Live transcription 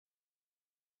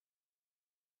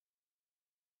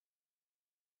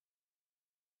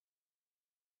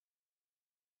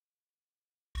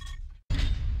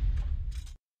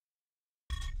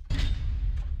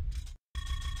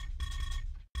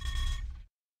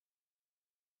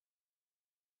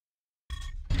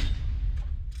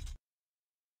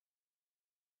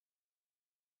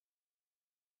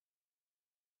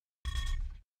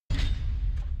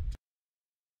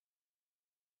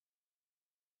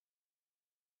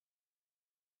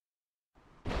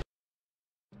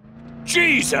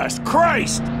Jesus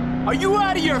Christ! Are you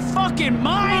out of your fucking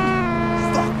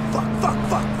mind?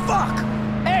 Fuck!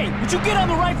 Hey, would you get on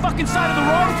the right fucking side of the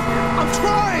road? I'm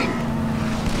trying!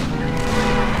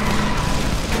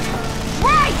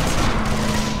 Right!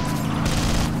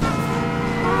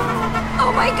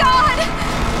 Oh my God!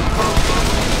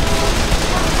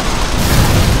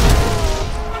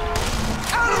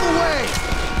 Out of the way!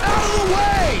 Out of the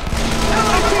way!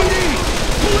 LAPD!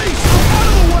 Police! Out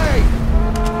of the way!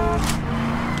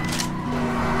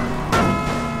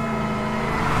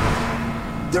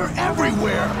 They're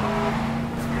everywhere!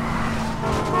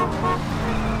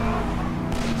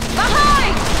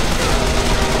 Behind!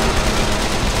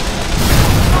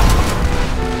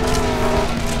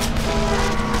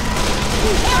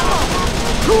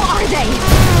 Who are they?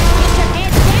 Get your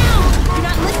head down! You're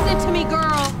not listening to me,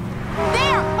 girl!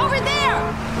 There! Over there!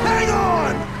 Hang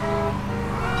on!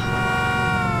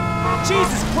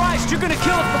 Jesus Christ, you're gonna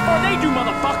kill us before they do,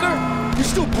 motherfucker! You're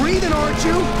still breathing, aren't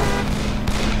you?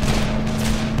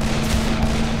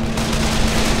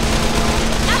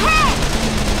 Ahead!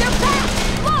 They're back!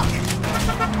 Look!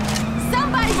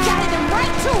 Somebody's guided them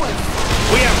right to us!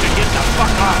 We have to get the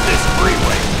fuck off this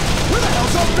freeway! Where the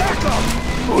hell's our backup?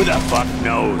 Who the fuck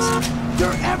knows?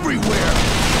 They're everywhere!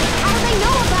 How do they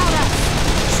know about us?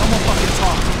 Someone fucking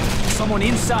talk. Someone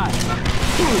inside.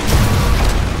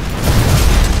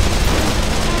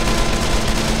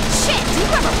 Shit, do you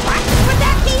ever practice with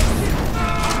that piece?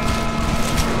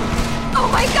 Oh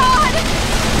my God!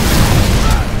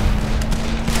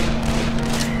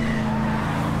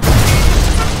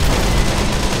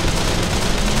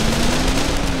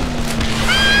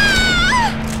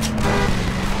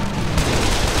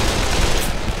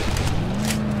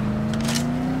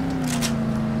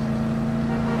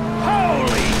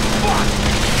 Holy fuck!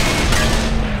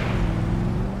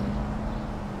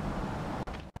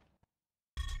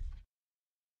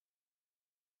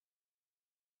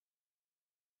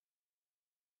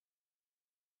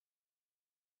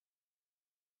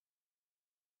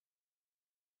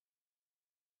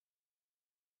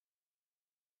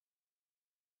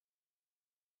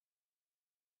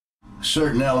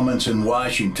 Certain elements in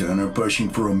Washington are pushing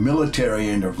for a military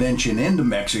intervention into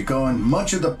Mexico, and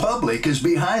much of the public is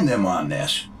behind them on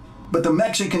this. But the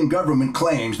Mexican government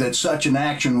claims that such an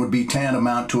action would be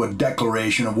tantamount to a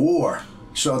declaration of war.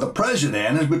 So the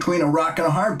president is between a rock and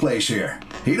a hard place here.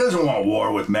 He doesn't want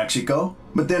war with Mexico.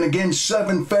 But then again,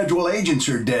 7 federal agents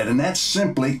are dead, and that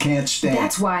simply can't stand.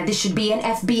 That's why this should be an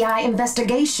FBI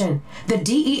investigation. The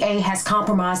DEA has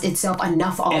compromised itself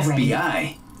enough already.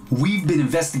 FBI? We've been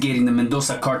investigating the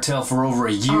Mendoza cartel for over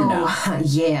a year now. Oh,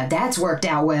 yeah, that's worked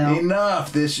out well.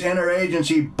 Enough. This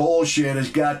interagency bullshit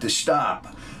has got to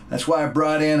stop. That's why I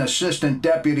brought in Assistant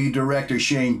Deputy Director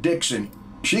Shane Dixon.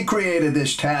 She created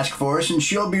this task force, and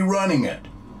she'll be running it.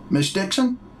 Miss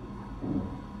Dixon?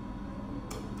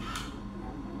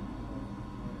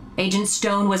 Agent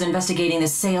Stone was investigating the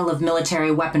sale of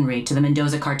military weaponry to the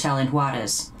Mendoza cartel in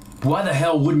Juarez. Why the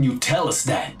hell wouldn't you tell us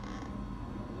that?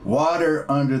 Water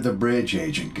under the bridge,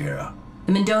 Agent Guerra.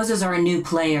 The Mendozas are a new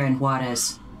player in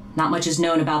Juarez. Not much is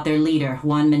known about their leader,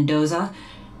 Juan Mendoza,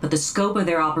 but the scope of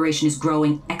their operation is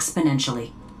growing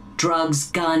exponentially. Drugs,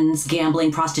 guns,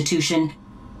 gambling, prostitution.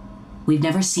 We've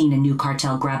never seen a new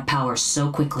cartel grab power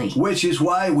so quickly. Which is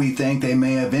why we think they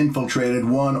may have infiltrated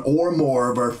one or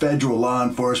more of our federal law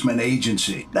enforcement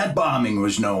agency. That bombing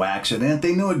was no accident.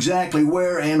 They knew exactly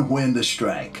where and when to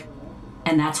strike.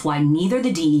 And that's why neither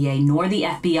the DEA nor the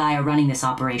FBI are running this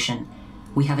operation.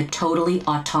 We have a totally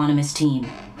autonomous team.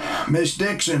 Miss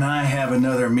Dixon, I have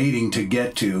another meeting to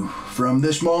get to. From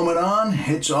this moment on,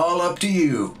 it's all up to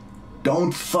you.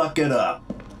 Don't fuck it up.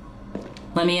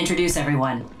 Let me introduce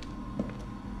everyone.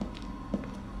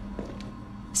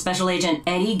 Special Agent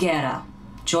Eddie Guerra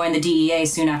joined the DEA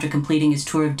soon after completing his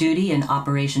tour of duty in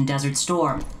Operation Desert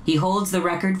Storm. He holds the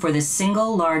record for the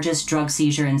single largest drug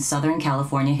seizure in Southern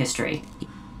California history.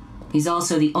 He's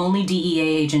also the only DEA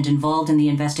agent involved in the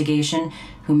investigation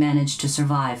who managed to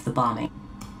survive the bombing.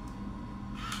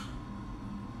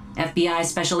 FBI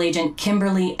Special Agent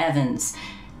Kimberly Evans,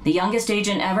 the youngest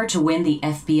agent ever to win the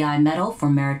FBI Medal for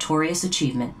Meritorious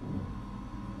Achievement.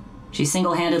 She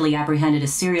single-handedly apprehended a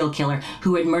serial killer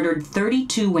who had murdered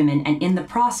 32 women and in the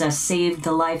process saved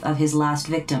the life of his last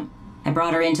victim. I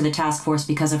brought her into the task force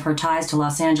because of her ties to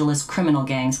Los Angeles criminal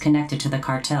gangs connected to the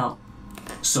cartel.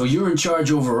 So you're in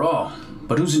charge overall,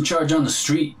 but who's in charge on the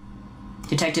street?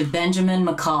 Detective Benjamin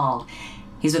McCall.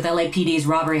 He's with LAPD's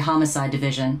Robbery Homicide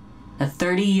Division. A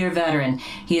 30-year veteran,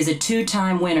 he is a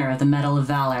 2-time winner of the Medal of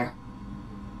Valor.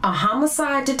 A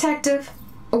homicide detective?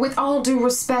 With all due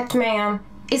respect, ma'am,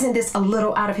 isn't this a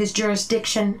little out of his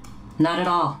jurisdiction? Not at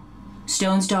all.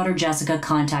 Stone's daughter Jessica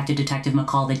contacted Detective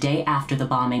McCall the day after the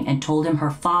bombing and told him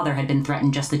her father had been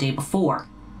threatened just the day before.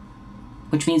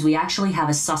 Which means we actually have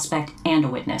a suspect and a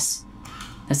witness.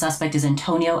 The suspect is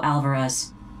Antonio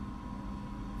Alvarez.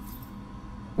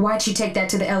 Why'd she take that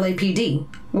to the LAPD?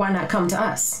 Why not come to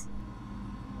us?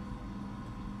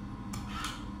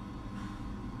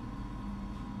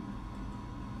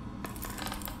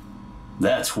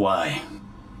 That's why.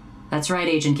 That's right,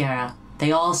 Agent Guerra.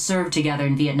 They all served together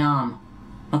in Vietnam.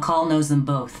 McCall knows them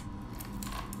both.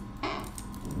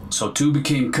 So 2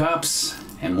 became cops,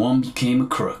 and 1 became a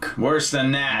crook. Worse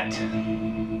than that.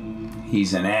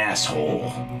 He's an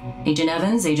asshole. Agent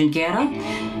Evans, Agent Guerra,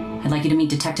 I'd like you to meet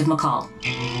Detective McCall.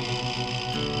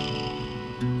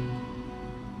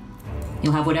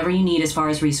 You'll have whatever you need as far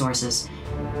as resources.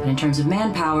 But in terms of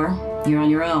manpower, you're on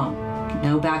your own.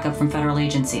 No backup from federal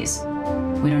agencies.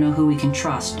 We don't know who we can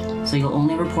trust, so you'll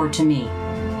only report to me.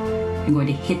 You're going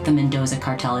to hit the Mendoza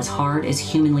cartel as hard as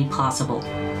humanly possible.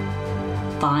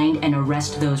 Find and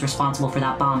arrest those responsible for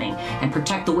that bombing, and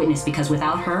protect the witness, because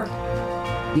without her,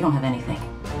 we don't have anything.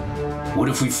 What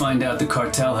if we find out the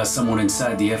cartel has someone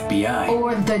inside the FBI?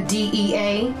 Or the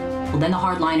DEA? Well, then the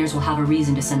hardliners will have a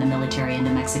reason to send the military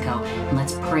into Mexico, and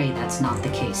let's pray that's not the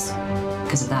case.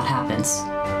 Because if that happens,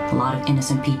 a lot of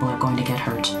innocent people are going to get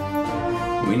hurt.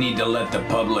 We need to let the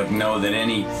public know that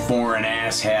any foreign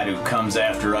asshat who comes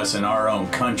after us in our own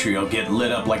country will get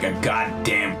lit up like a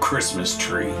goddamn Christmas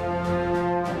tree.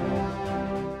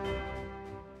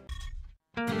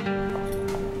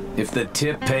 If the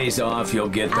tip pays off, you'll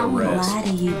get the rest. I won't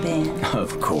lie to you, Ben.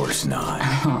 Of course not.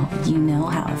 Oh, you know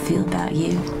how I feel about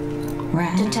you,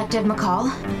 right? Detective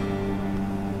McCall?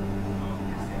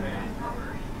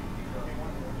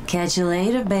 Catch you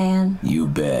later, Ben. You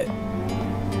bet.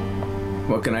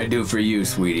 What can I do for you,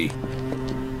 sweetie?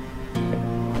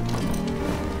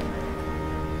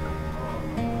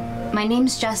 My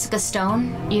name's Jessica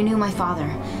Stone. You knew my father.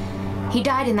 He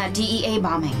died in that DEA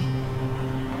bombing.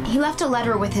 He left a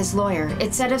letter with his lawyer.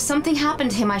 It said if something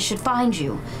happened to him, I should find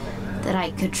you. That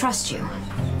I could trust you.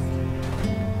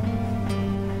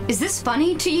 Is this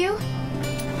funny to you?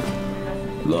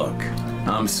 Look,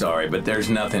 I'm sorry, but there's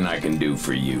nothing I can do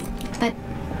for you. But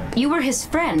you were his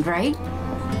friend, right?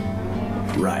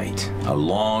 Right. A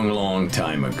long, long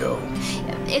time ago.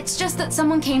 It's just that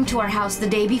someone came to our house the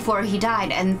day before he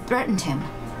died and threatened him.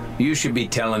 You should be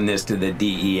telling this to the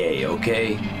DEA,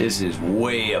 okay? This is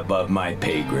way above my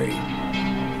pay grade.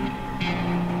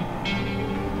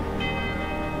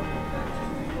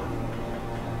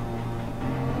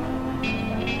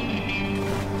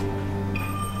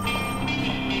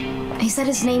 He said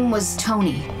his name was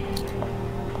Tony.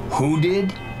 Who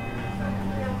did?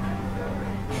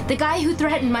 The guy who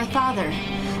threatened my father.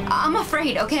 I'm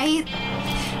afraid, okay?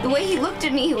 The way he looked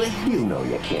at me was... You know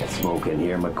you can't smoke in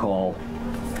here, McCall.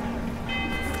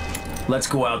 Let's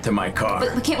go out to my car.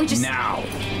 But can't we just... Now!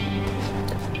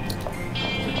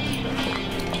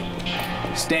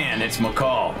 Stan, it's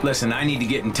McCall. Listen, I need to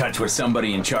get in touch with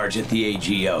somebody in charge at the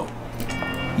AGO.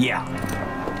 Yeah.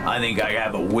 I think I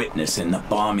have a witness in the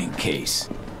bombing case.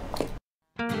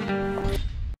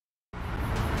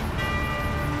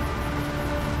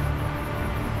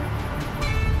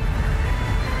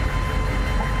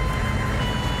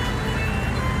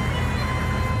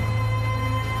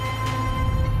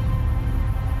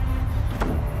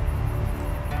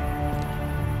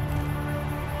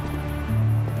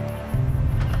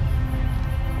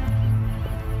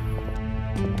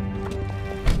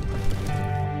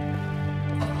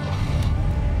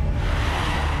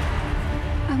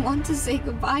 I want to say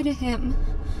goodbye to him.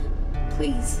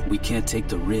 Please. We can't take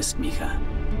the risk, mija.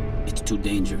 It's too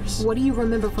dangerous. What do you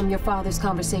remember from your father's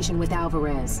conversation with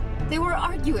Alvarez? They were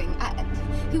arguing.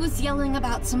 He was yelling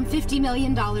about some $50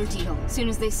 million deal. As soon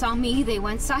as they saw me, they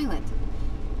went silent.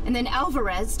 And then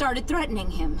Alvarez started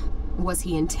threatening him. Was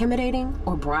he intimidating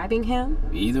or bribing him?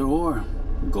 Either or.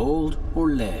 Gold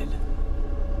or lead.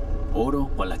 Oro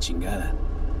o la chingada.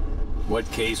 What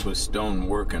case was Stone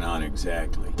working on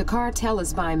exactly? The cartel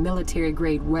is buying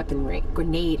military-grade weaponry,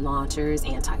 grenade launchers,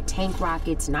 anti-tank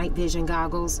rockets, night vision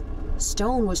goggles.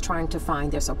 Stone was trying to find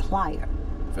their supplier.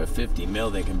 For 50 mil,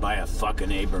 they can buy a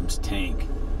fucking Abrams tank.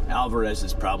 Alvarez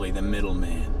is probably the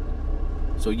middleman.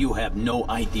 So you have no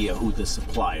idea who the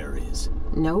supplier is?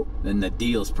 Nope. Then the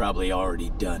deal's probably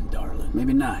already done, darling.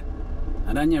 Maybe not.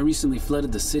 Araña recently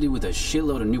flooded the city with a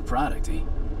shitload of new product, eh?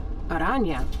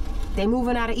 Araña? They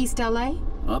moving out of East LA?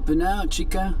 Up and out,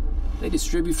 chica. They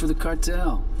distribute for the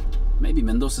cartel. Maybe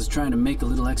Mendoza's trying to make a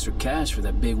little extra cash for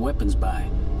that big weapons buy.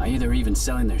 I hear they're even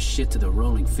selling their shit to the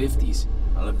rolling 50s.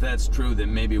 Well, if that's true,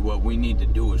 then maybe what we need to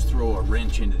do is throw a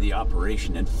wrench into the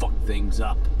operation and fuck things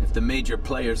up. If the major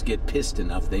players get pissed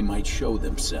enough, they might show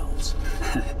themselves.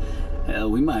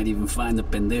 Hell, we might even find the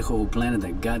pendejo who planted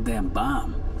that goddamn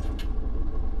bomb.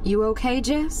 You okay,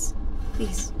 Jess?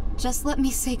 Please, just let me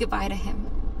say goodbye to him.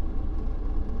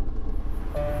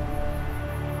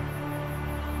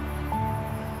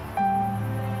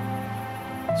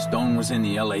 Stone was in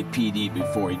the LAPD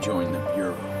before he joined the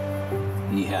Bureau.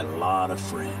 He had a lot of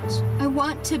friends. I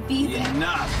want to be there.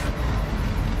 Enough!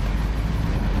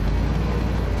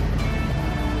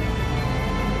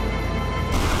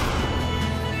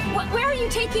 Where are you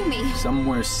taking me?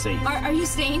 Somewhere safe. Are you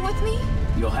staying with me?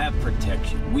 You'll have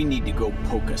protection. We need to go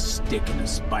poke a stick in a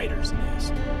spider's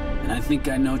nest. And I think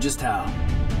I know just how.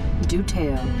 Do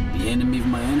tell. The enemy of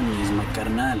my enemy is my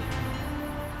carnal.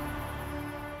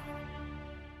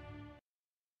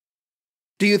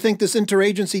 Do you think this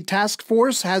interagency task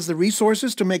force has the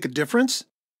resources to make a difference?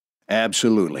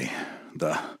 Absolutely.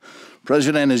 The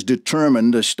president is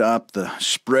determined to stop the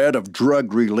spread of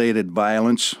drug-related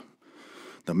violence.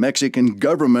 The Mexican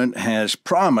government has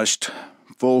promised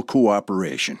full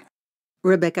cooperation.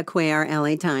 Rebecca Cuellar,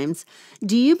 LA Times.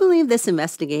 Do you believe this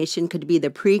investigation could be the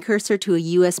precursor to a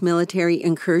U.S. military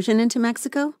incursion into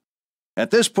Mexico? At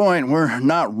this point, we're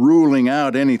not ruling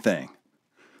out anything.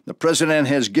 The president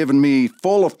has given me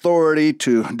full authority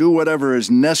to do whatever is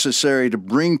necessary to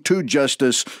bring to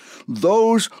justice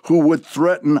those who would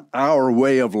threaten our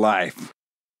way of life.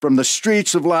 From the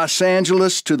streets of Los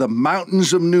Angeles to the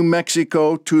mountains of New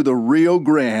Mexico to the Rio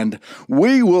Grande,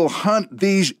 we will hunt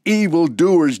these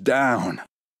evildoers down.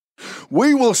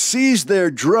 We will seize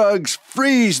their drugs,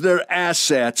 freeze their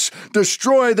assets,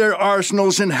 destroy their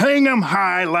arsenals, and hang them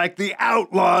high like the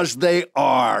outlaws they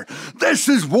are. This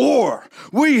is war.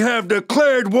 We have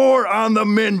declared war on the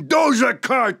Mendoza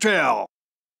Cartel.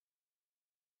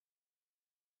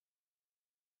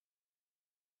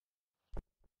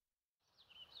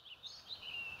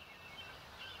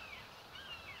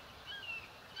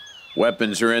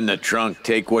 Weapons are in the trunk.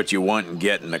 Take what you want and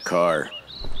get in the car.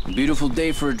 Beautiful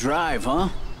day for a drive, huh?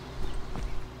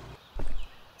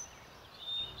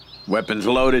 Weapons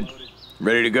loaded.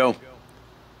 Ready to go?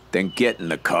 Then get in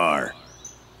the car.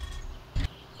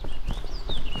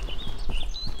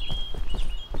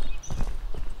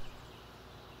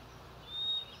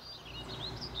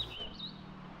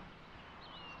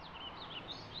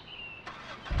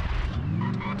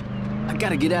 I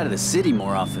gotta get out of the city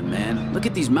more often, man. Look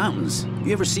at these mountains.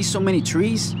 You ever see so many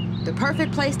trees? The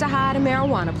perfect place to hide a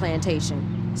marijuana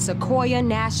plantation. Sequoia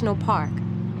National Park.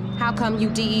 How come you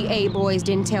DEA boys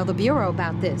didn't tell the Bureau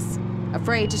about this?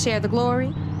 Afraid to share the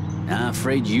glory? I'm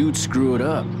afraid you'd screw it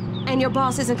up. And your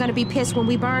boss isn't gonna be pissed when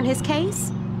we burn his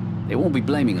case? They won't be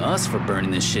blaming us for burning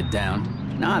this shit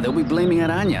down. Nah, they'll be blaming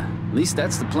Araña. At least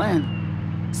that's the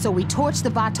plan. So we torch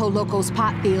the Vato Locos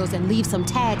pot fields and leave some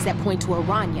tags that point to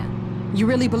Araña. You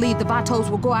really believe the Vatos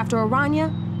will go after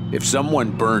Araña? If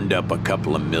someone burned up a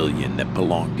couple of million that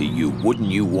belonged to you, wouldn't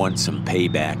you want some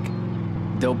payback?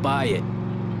 They'll buy it.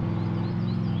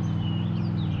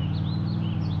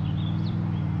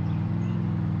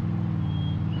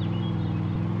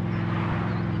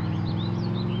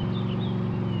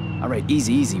 All right,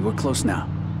 easy, easy. We're close now.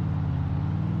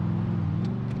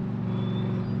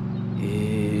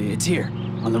 It's here,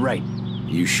 on the right.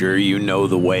 You sure you know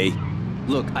the way?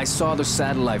 Look, I saw the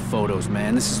satellite photos,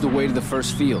 man. This is the way to the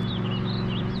first field.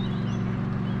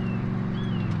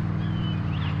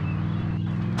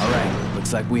 All right,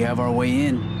 looks like we have our way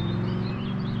in.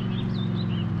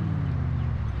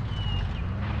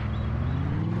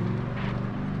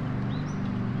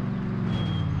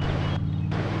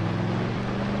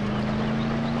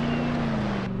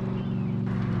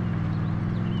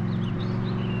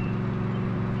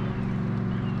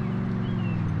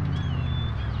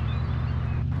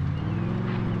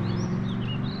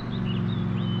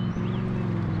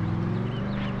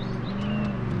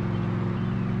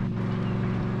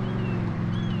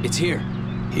 It's here.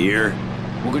 Here?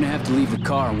 We're gonna have to leave the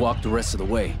car and walk the rest of the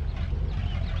way.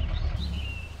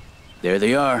 There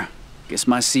they are. Guess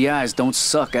my CIs don't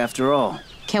suck after all.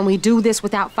 Can we do this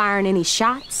without firing any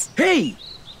shots? Hey!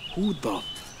 Who the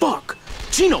fuck?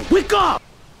 Chino, wake up!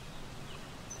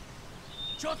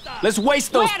 Let's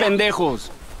waste those pendejos.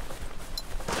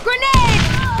 Grenade!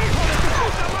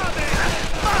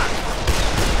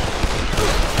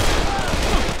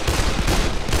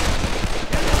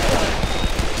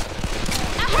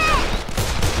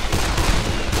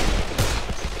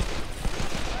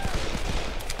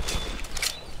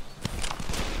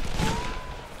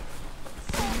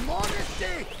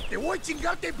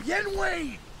 Quédate bien,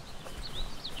 güey!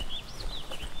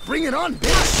 Bring it on,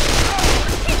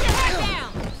 bitch! Keep your head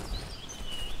down!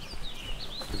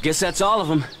 Guess that's all of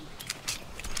them.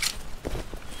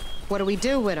 What do we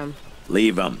do with them?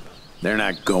 Leave them. They're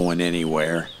not going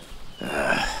anywhere.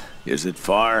 Is it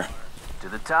far? To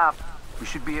the top. We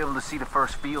should be able to see the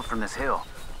first field from this hill.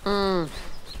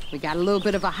 We got a little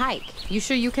bit of a hike. You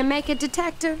sure you can make it,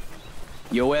 Detective?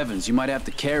 Yo, Evans, you might have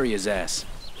to carry his ass.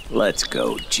 Let's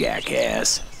go,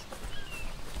 jackass.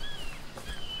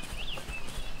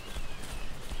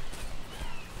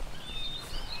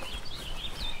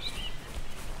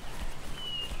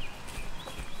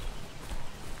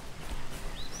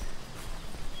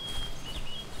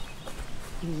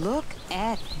 Look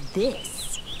at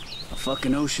this. A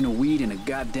fucking ocean of weed in a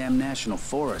goddamn national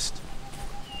forest.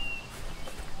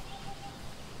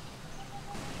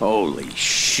 Holy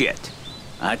shit.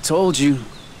 I told you.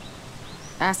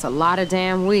 That's a lot of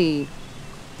damn weed.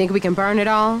 Think we can burn it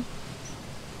all?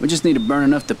 We just need to burn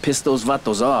enough to piss those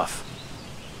vatos off.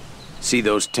 See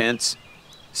those tents?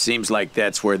 Seems like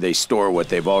that's where they store what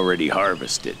they've already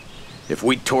harvested. If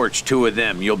we torch 2 of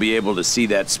them, you'll be able to see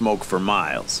that smoke for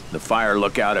miles. The fire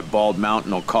lookout at Bald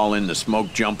Mountain will call in the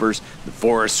smoke jumpers. The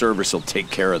Forest Service will take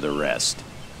care of the rest.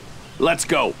 Let's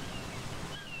go!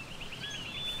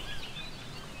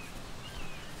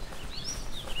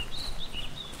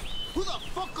 Who the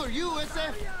fuck are you,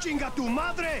 ese? Chinga tu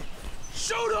madre!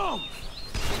 Shoot him!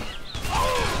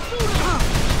 Oh, shoot him!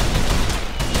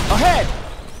 Ahead!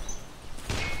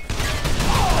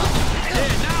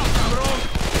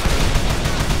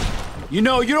 You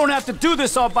know, you don't have to do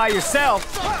this all by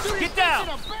yourself. Get down!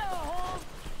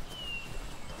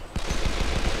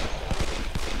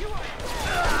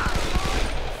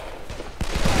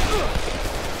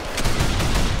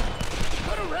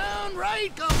 Put around,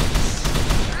 right? Go.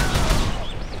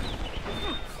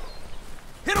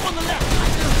 Hit him on the left.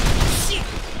 Shit.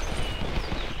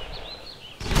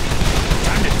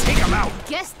 Time to take him out.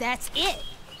 Guess that's it.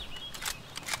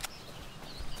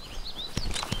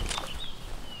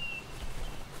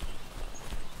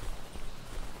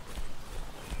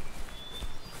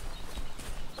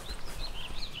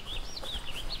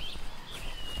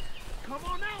 Come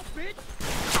on out, bitch.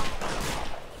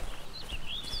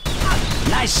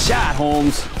 Nice shot,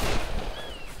 Holmes.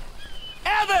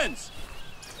 Evans!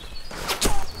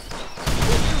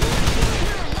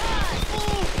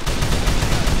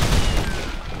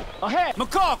 Ahead!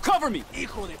 McCall, cover me!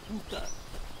 Hijo de puta.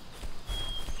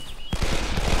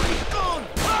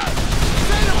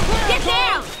 Get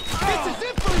down! This is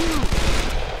it for you!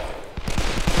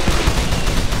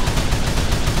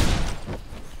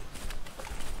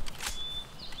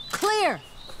 Clear!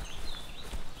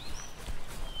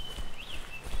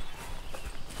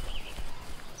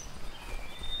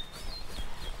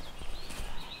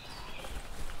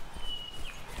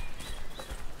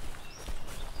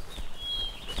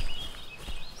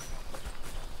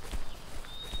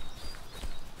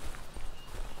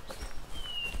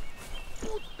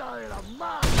 Puta de la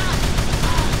madre!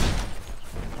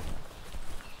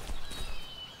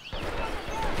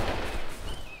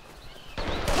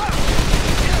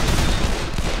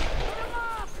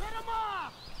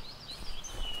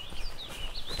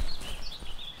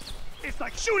 It's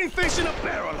like shooting fish in a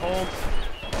barrel, Holmes.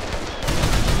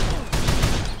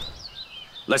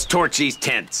 Let's torch these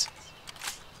tents.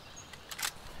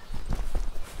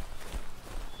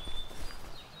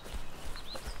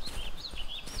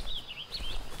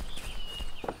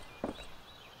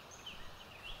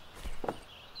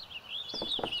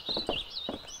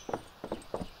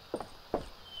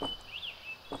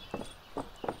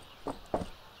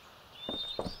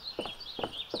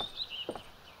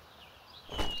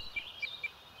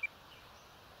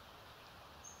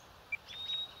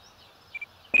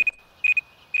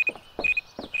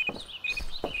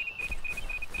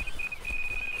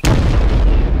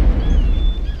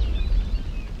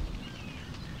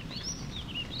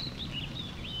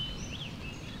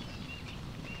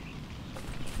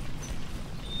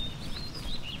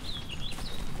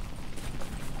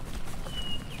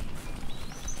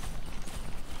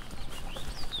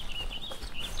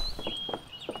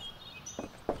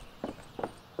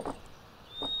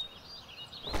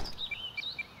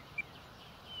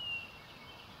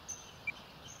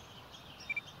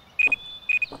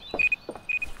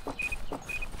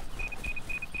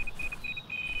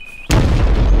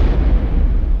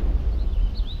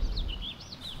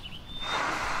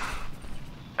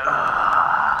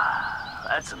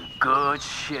 That's some good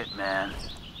shit, man.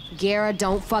 Guerra,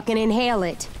 don't fucking inhale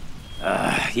it.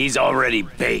 He's already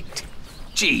baked.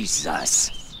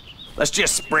 Jesus. Let's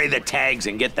just spray the tags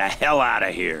and get the hell out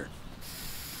of here.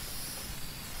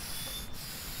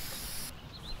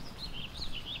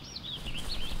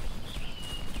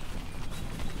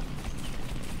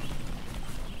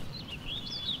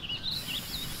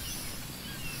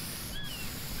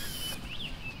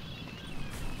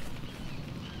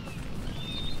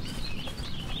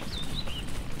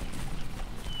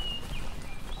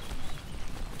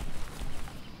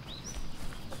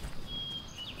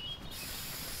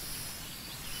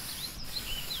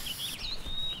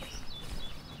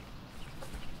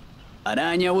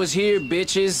 Araña was here,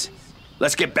 bitches.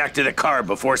 Let's get back to the car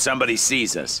before somebody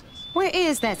sees us. Where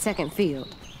is that second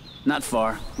field? Not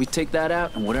far. We take that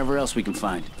out and whatever else we can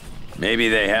find. Maybe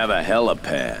they have a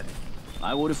helipad.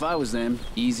 I would if I was them.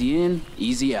 Easy in,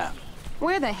 easy out.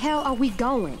 Where the hell are we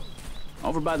going?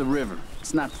 Over by the river.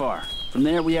 It's not far. From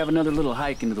there, we have another little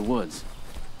hike into the woods.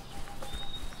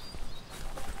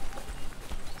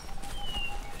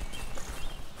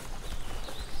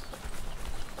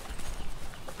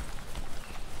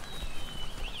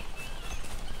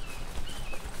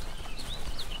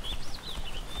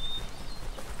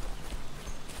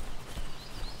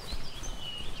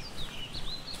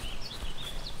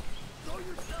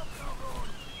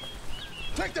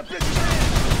 Take the bitch's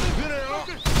hand! Here they are!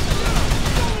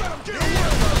 Don't let him get away!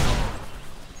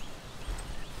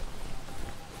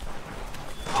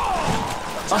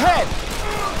 Ahead!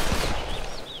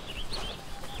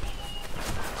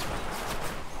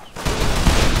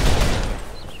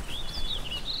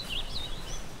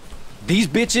 These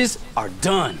bitches are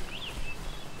done.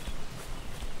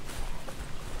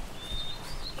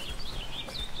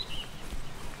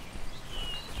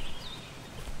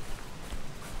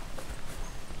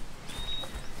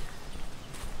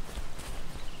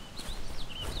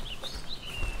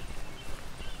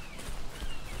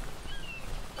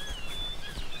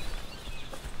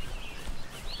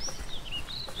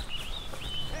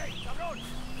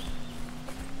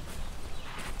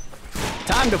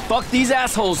 Time to fuck these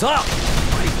assholes up!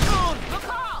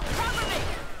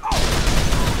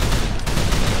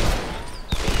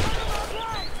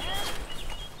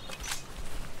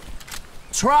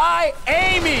 Try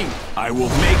aiming! I will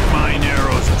make mine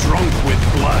arrows drunk with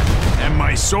blood, and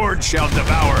my sword shall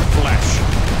devour flesh.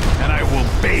 And I will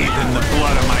bathe in the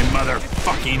blood of my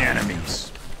motherfucking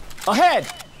enemies. Ahead!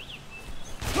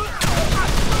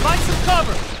 Find some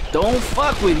cover! Don't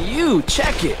fuck with you,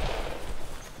 check it!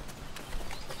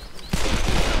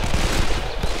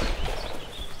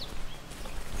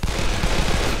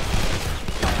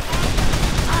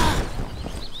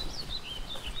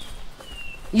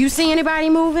 You see anybody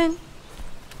moving?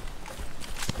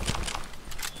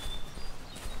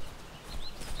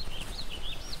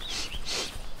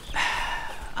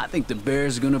 I think the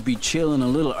bears are gonna be chilling a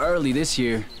little early this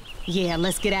year. Yeah,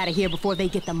 let's get out of here before they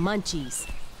get the munchies.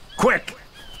 Quick!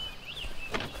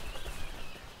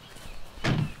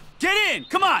 Get in!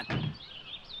 Come on!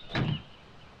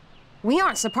 We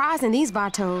aren't surprising these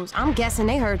Vatos. I'm guessing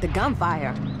they heard the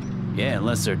gunfire. Yeah,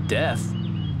 unless they're deaf.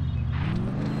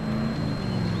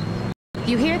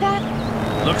 You hear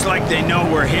that? Looks like they know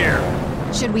we're here.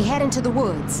 Should we head into the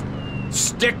woods?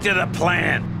 Stick to the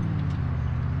plan.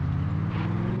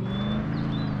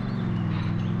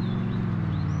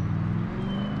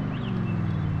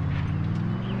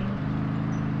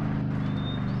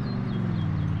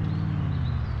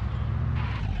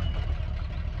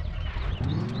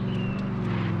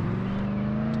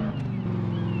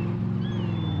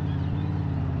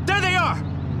 There they are!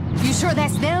 You sure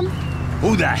that's them?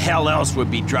 Who the hell else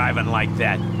would be driving like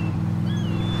that?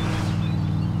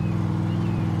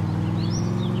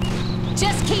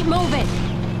 Just keep moving.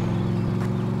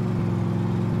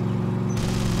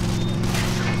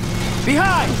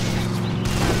 Behind!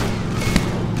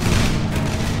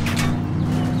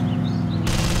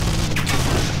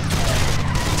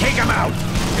 Take them out!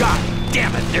 God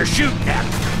damn it, they're shooting at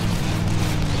me!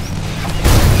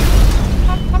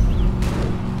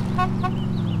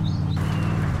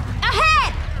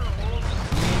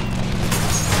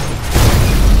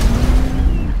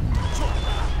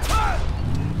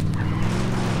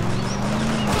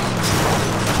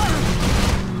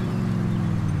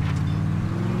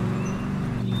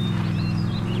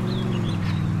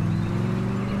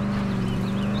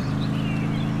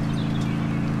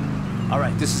 All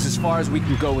right, this is as far as we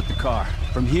can go with the car.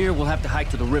 From here, we'll have to hike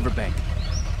to the riverbank.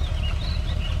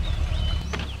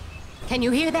 Can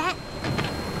you hear that?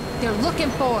 They're looking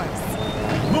for us.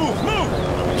 Move, move!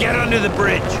 Get under the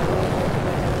bridge!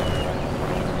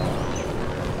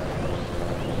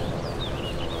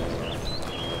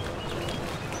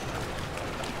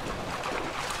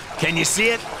 Can you see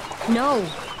it? No.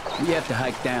 We have to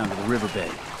hike down to the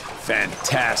riverbed.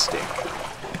 Fantastic.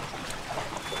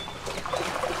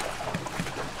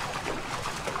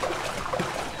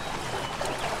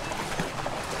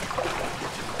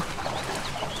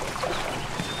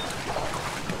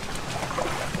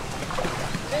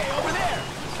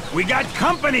 We got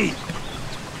company!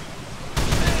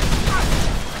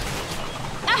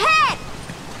 Ahead!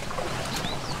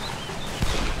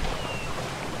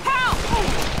 Help!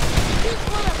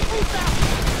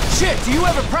 Shit, do you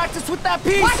ever practice with that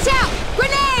piece? Watch out!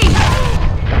 Grenade!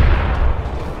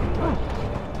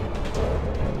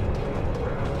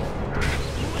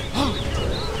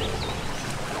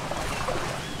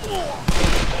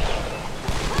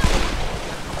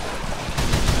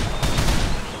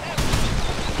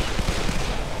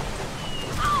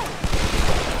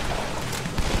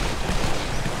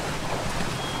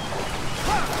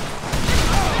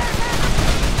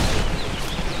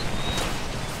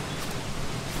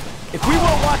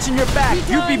 watching your back.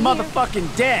 You'd be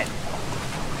motherfucking dead.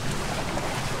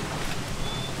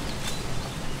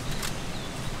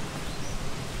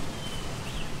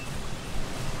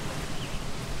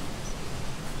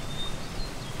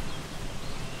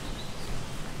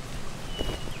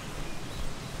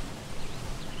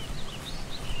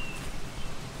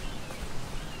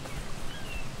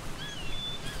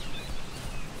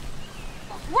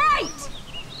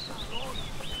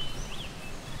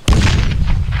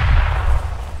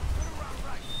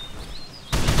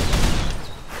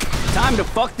 Time to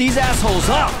fuck these assholes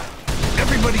up!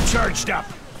 Everybody charged up!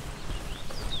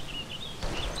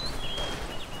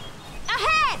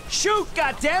 Ahead! Shoot,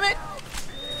 goddammit!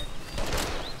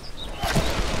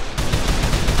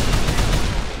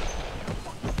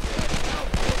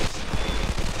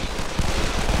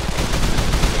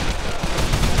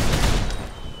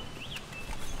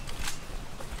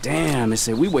 Damn, I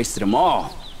say we wasted them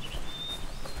all.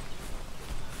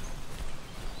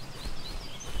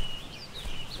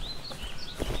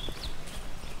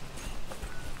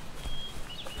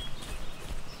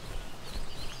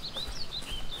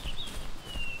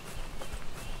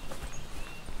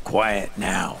 Quiet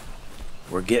now.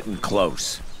 We're getting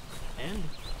close. And?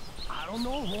 I don't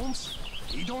know, Holmes.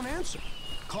 He don't answer.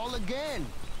 Call again.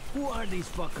 Who are these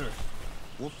fuckers?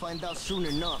 We'll find out soon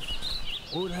enough.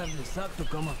 Who would have the suck to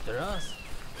come after us?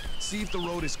 See if the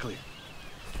road is clear.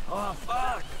 Oh,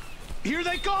 fuck! Here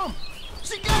they come!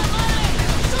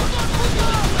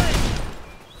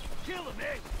 Kill him,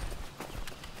 eh?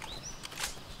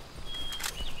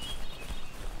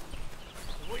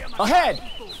 Ahead!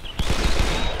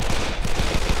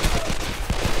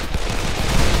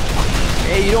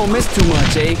 Hey, you don't miss too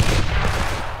much, eh?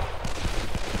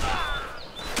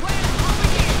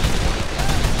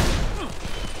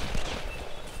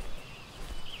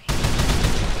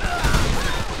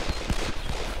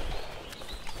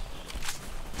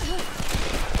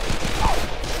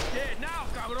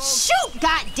 Shoot,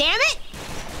 goddammit!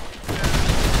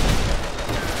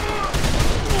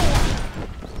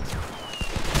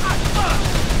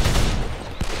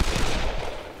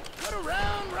 Cut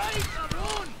around, right,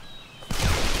 cabrón!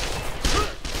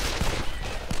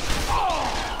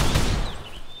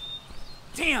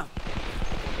 Damn!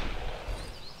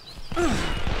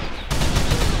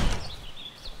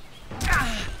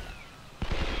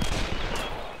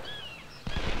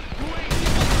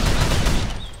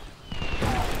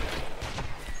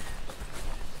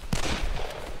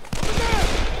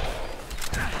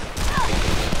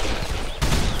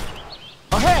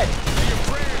 Ahead!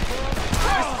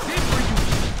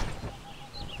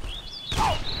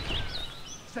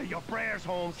 Say your prayers,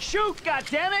 Holmes. Shoot,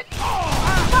 goddammit!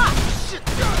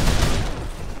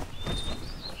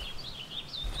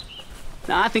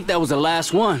 Nah, I think that was the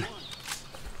last one.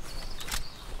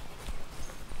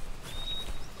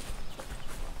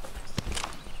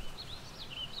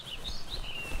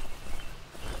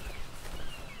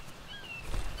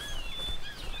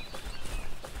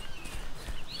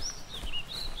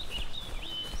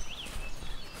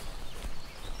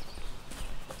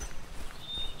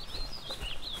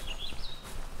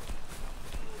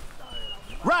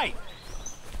 Right!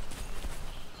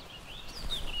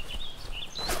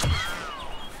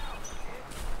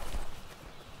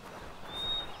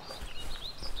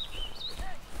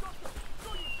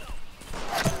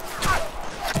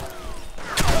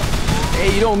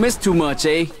 Hey, you don't miss too much,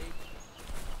 eh?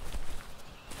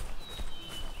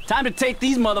 Time to take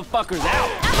these motherfuckers out.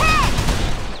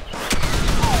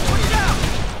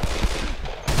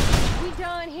 We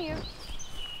done here.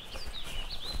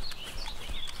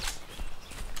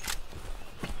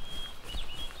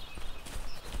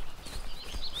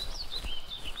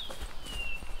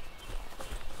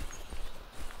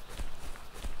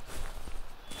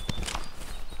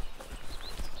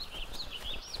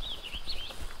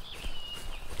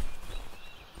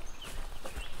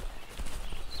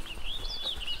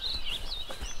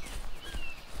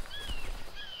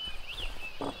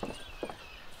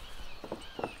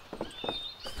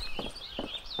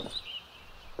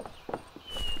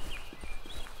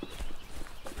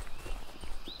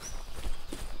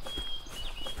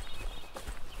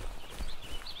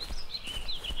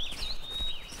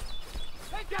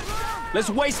 Let's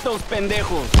waste those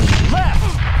pendejos. Left!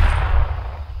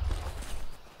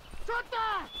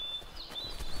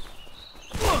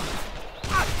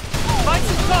 Find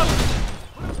some cover!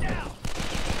 Put him down!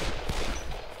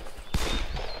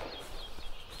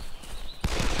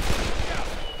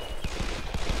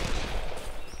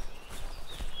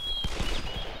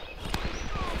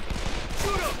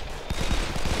 Shoot him!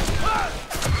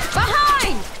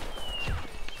 Behind!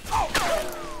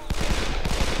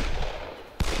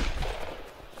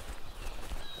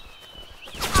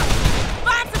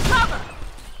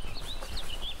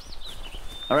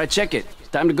 All right, check it.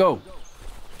 Time to go.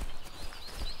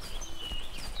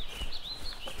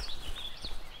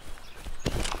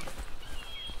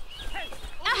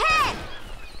 Ahead!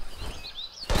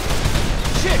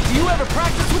 Shit, do you ever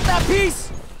practice with that piece?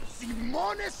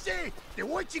 Simón ese! Te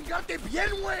voy a chingarte bien,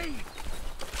 güey!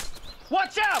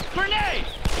 Watch out! Grenade!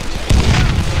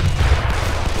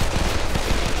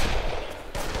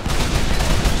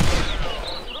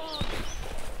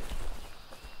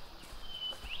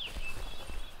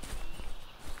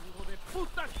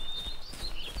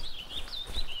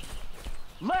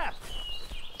 Left!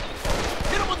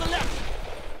 Hit him on the left!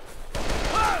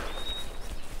 Ah!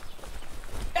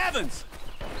 Evans!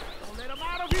 Don't let him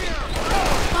out of here!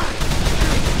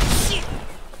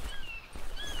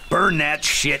 Burn that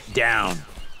shit down.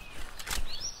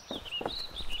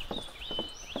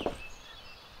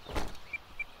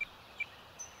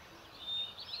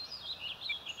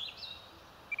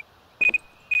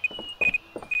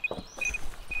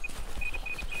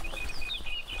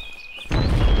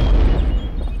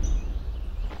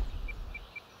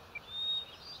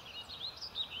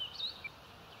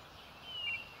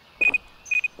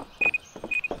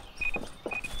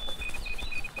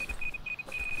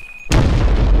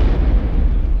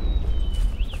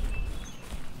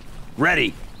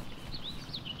 Ready.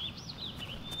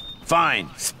 Fine.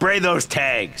 Spray those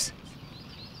tags.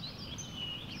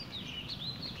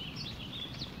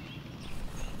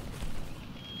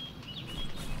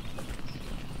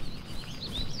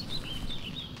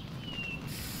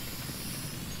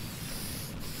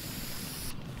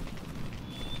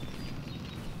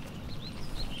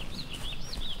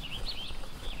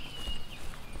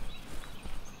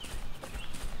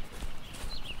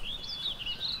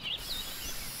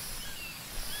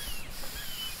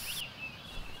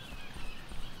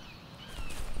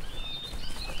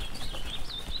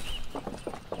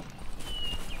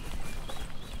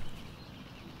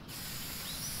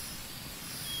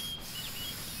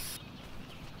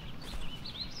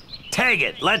 Tag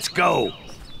it, let's go!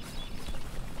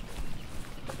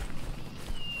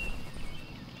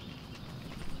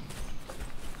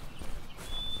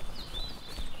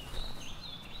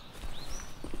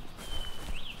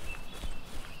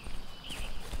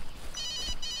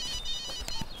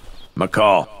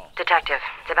 McCall. Detective,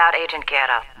 it's about Agent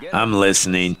Guerra. I'm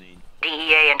listening.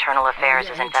 DEA Internal Affairs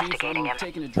is investigating him.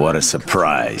 What a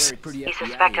surprise. He's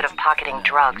suspected of pocketing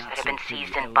drugs that have been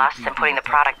seized in busts and putting the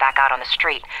product back out on the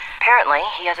street. Apparently,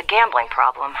 he has a gambling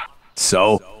problem.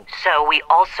 So we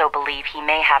also believe he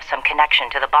may have some connection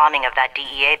to the bombing of that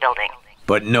DEA building.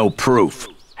 But no proof.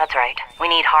 That's right. We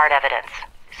need hard evidence,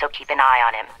 so keep an eye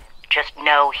on him. Just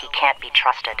know he can't be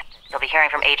trusted. You'll be hearing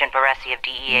from Agent Baresi of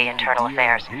DEA Internal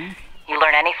Affairs. You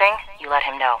learn anything, you let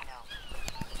him know.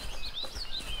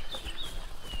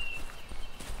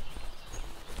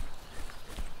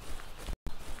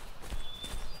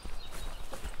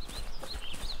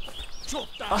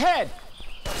 Ahead!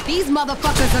 These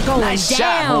motherfuckers are going Nice down!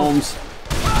 shot, Holmes.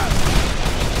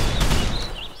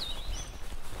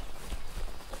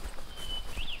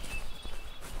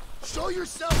 Show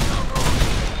yourself, cabrón!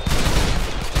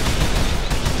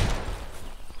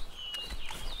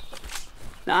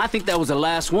 Nah, I think that was the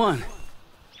last one.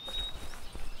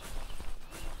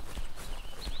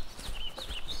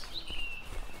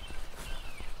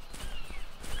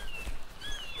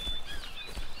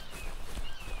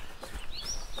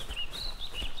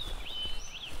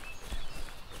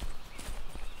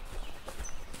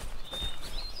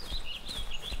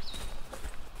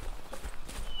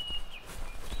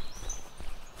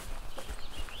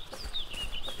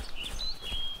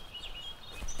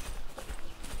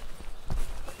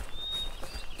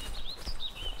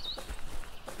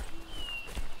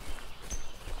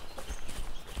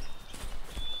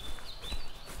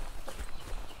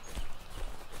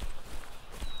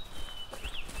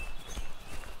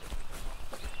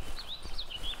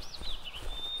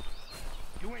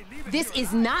 This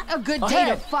is not a good day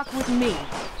to fuck with me.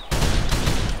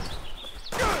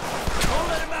 Don't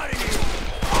let him out of here!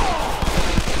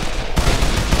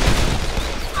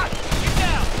 Get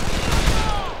down!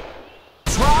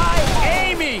 Try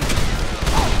aiming!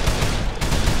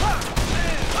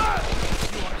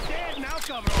 You are dead now,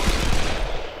 cabrón!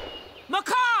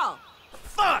 McCall!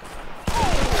 Fuck!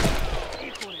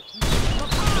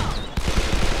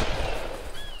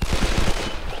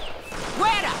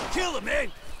 Fuera! Kill him,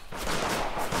 man!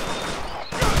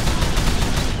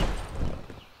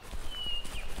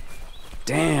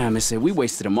 Damn, it said we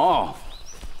wasted them all.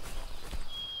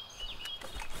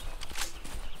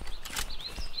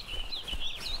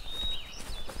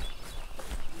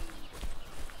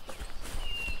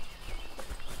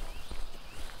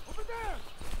 Over there!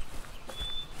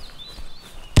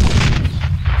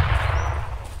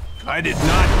 I did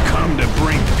not come to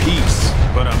bring peace,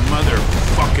 but a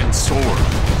motherfucking sword.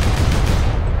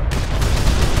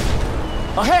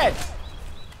 Ahead!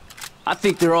 I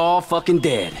think they're all fucking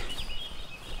dead.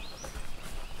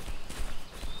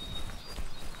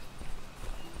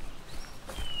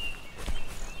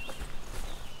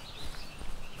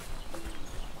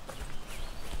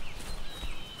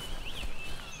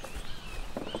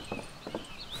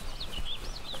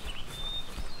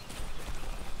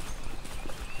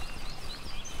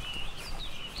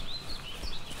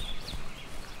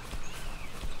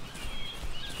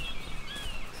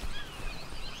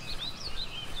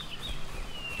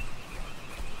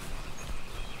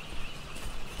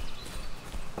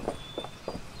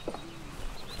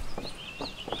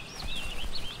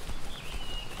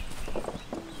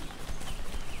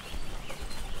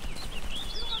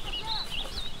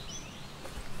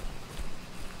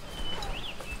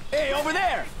 Hey, over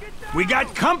there! We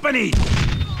got company!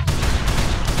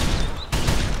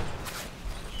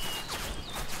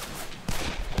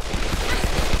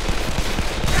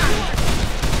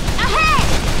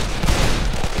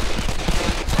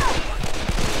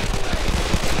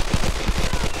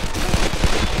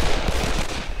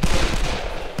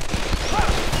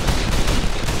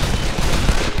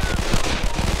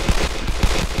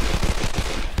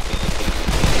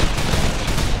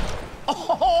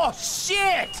 Oh,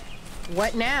 shit!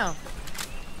 What now?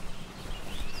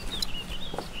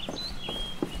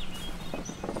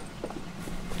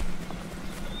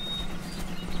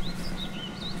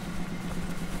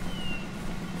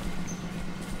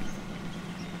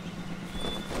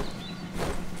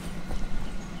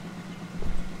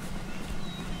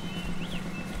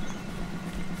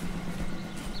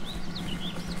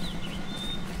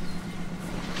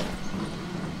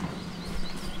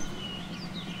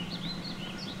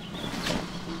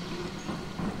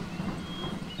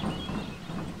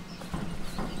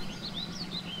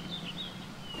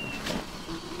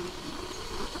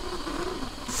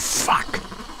 Fuck!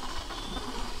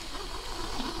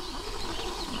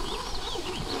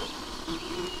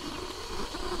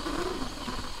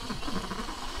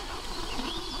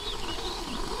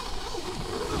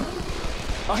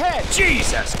 Ahead!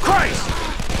 Jesus Christ!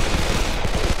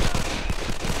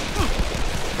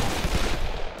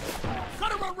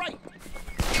 Cut him on right!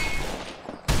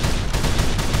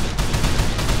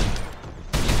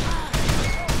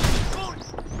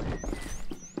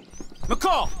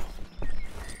 McCall!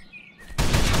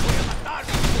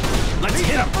 Let's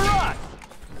hit him! For us!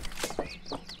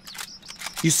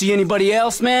 You see anybody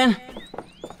else, man?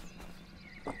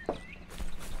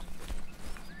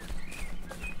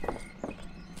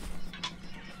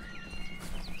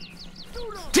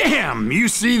 Damn, you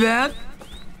see that?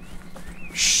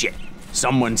 Shit,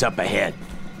 someone's up ahead.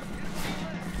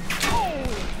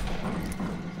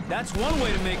 That's one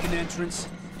way to make an entrance.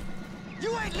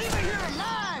 You ain't leaving here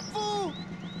alive, fool!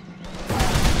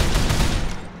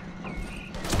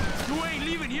 You ain't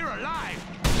leaving here alive!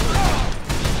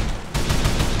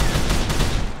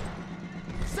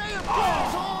 Say it,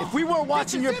 oh. If we weren't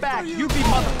watching your back, you'd be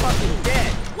motherfucking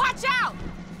dead. Watch out!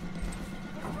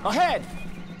 Ahead!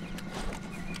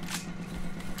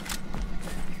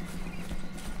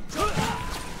 You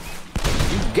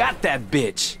got that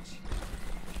bitch.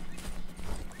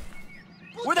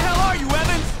 Where the hell are you,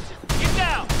 Evans? Get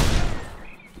down!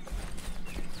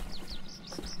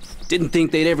 Didn't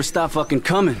think they'd ever stop fucking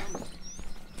coming.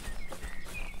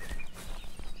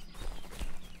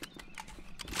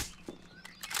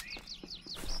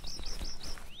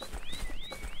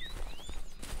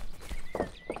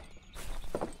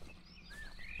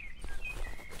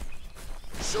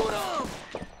 Shoot him!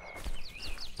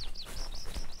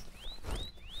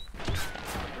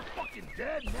 You're fucking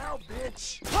dead now,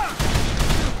 bitch!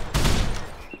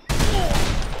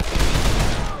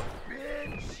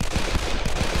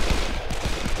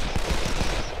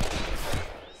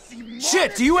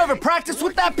 Shit, do you ever practice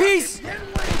with that piece?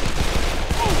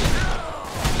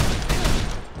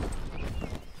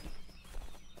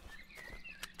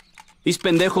 These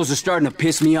pendejos are starting to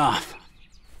piss me off.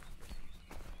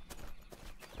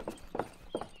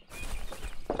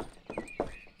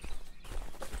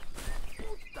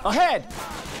 Ahead! Where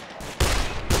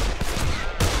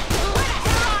the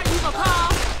hell are you,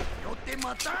 McCall? Yo te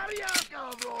mataría,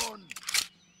 cabrón!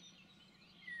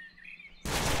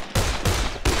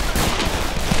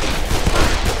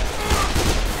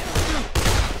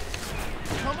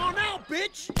 Come on out,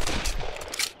 bitch!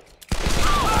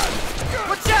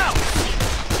 Watch out!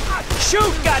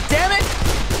 Shoot, goddammit!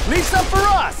 Leave some for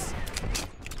us!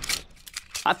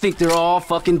 I think they're all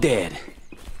fucking dead.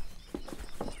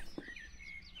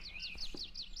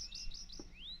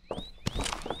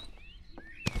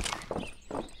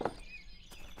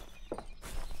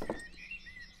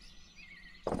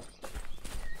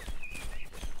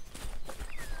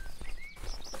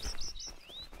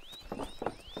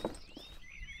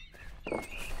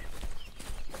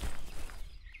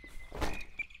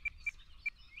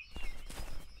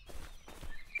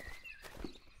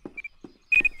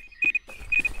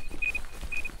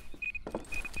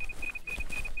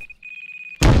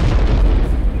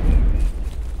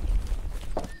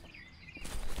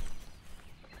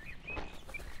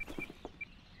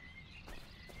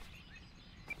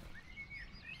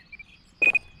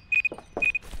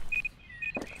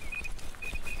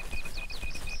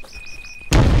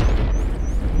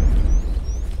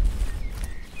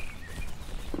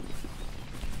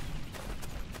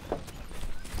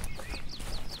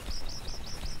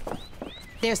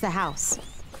 There's the house.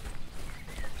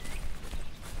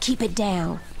 Keep it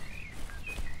down.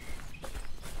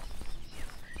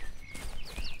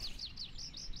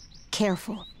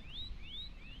 Careful.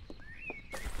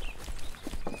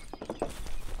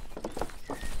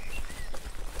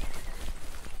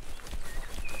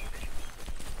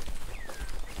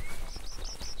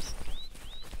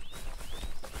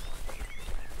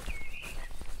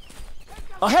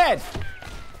 Ahead!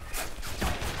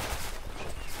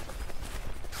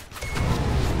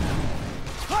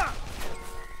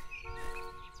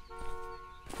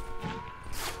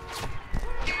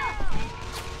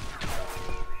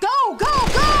 Go, go,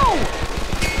 go!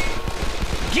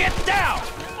 Get down!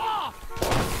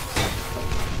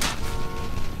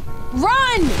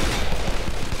 Run!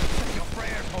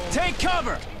 Take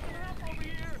cover!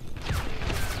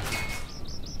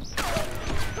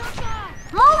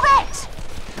 Move it!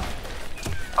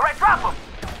 Alright, drop him!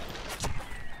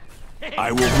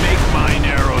 I will make mine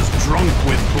arrows drunk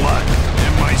with blood,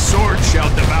 and my sword shall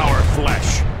devour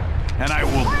flesh. And I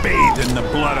will bathe in the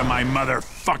blood of my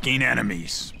motherfucking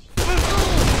enemies.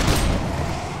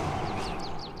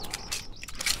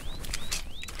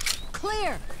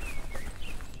 Clear!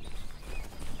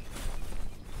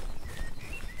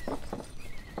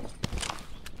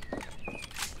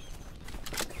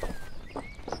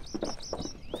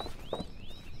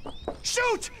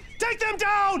 Shoot! Take them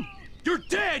down! You're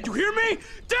dead, you hear me?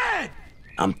 Dead!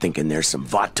 I'm thinking there's some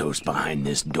vatos behind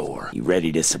this door. You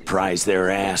ready to surprise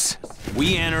their ass?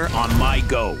 We enter on my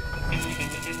go.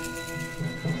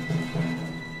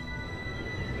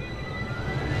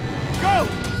 Go!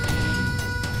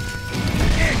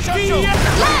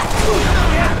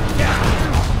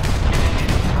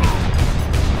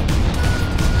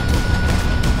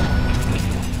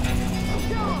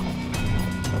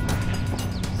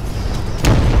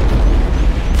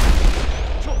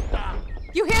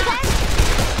 You hear that?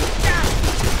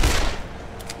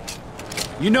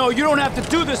 You know, you don't have to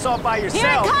do this all by Here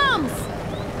yourself. it comes!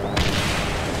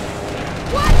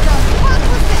 What the fuck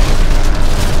was that?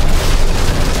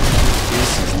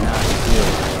 This is not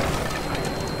good.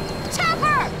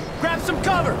 Chopper! Grab some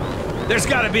cover! There's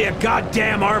gotta be a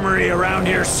goddamn armory around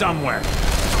here somewhere.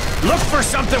 Look for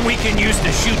something we can use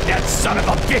to shoot that son of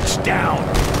a bitch down.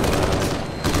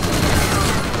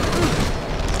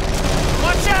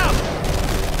 Watch out!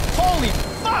 Holy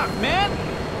fuck, man!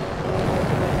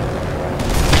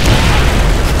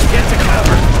 Get to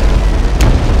cover.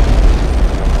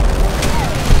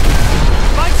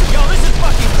 Yo, this is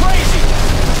fucking crazy!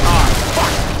 Ah,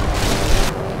 fuck!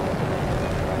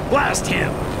 Blast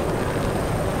him!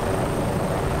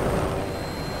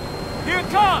 Here it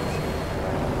comes!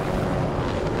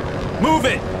 Move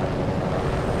it!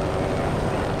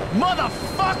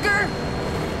 Motherfucker!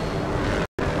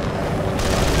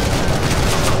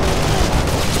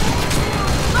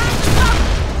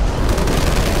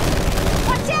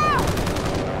 Watch out!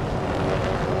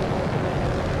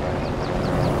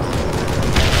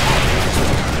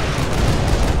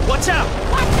 Watch out!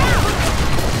 Watch out!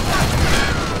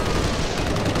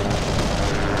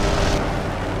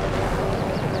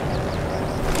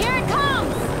 Here it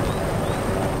comes!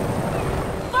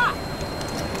 Fuck!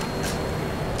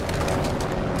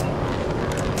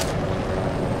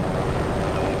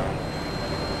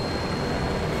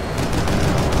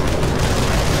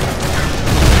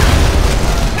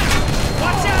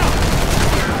 Watch out!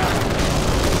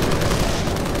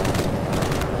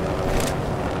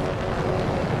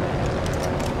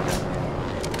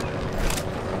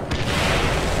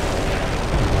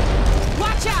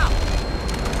 Watch out!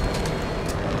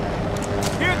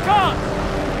 Here it comes!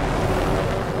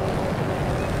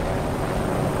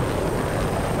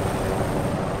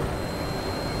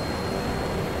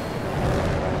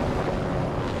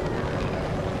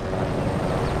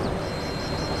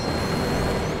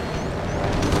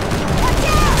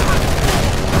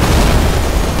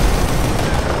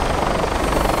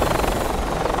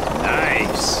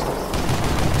 Nice.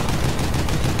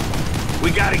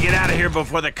 We gotta get out of here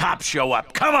before the cops show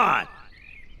up. Come on!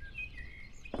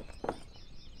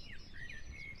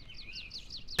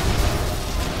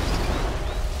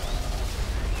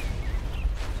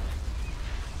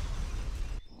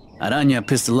 Araña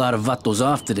pissed a lot of vatos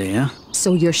off today, huh?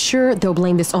 So you're sure they'll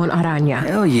blame this on Araña?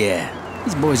 Hell yeah.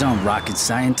 These boys aren't rocket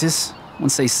scientists.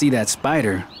 Once they see that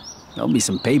spider, there'll be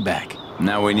some payback.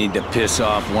 Now we need to piss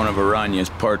off one of Araña's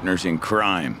partners in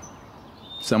crime.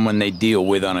 Someone they deal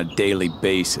with on a daily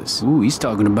basis. Ooh, he's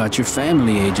talking about your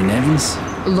family, Agent Evans.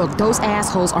 Look, those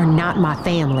assholes are not my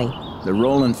family. The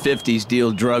Rolling 50s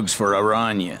deal drugs for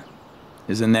Araña.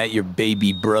 Isn't that your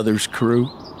baby brother's crew?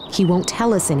 He won't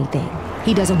tell us anything.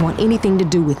 He doesn't want anything to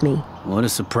do with me. What a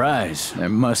surprise. There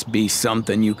must be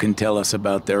something you can tell us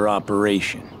about their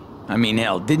operation. I mean,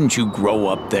 hell, didn't you grow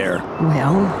up there?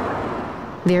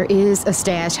 Well, there is a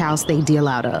stash house they deal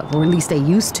out of, or at least they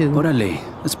used to. Orale,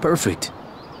 that's perfect.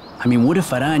 I mean, what if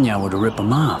Araña were to rip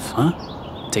him off,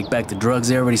 huh? Take back the drugs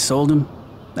they already sold him?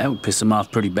 That would piss him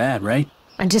off pretty bad, right?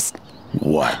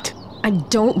 What? I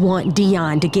don't want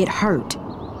Dion to get hurt.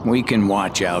 We can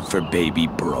watch out for baby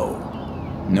bro.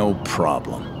 No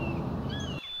problem.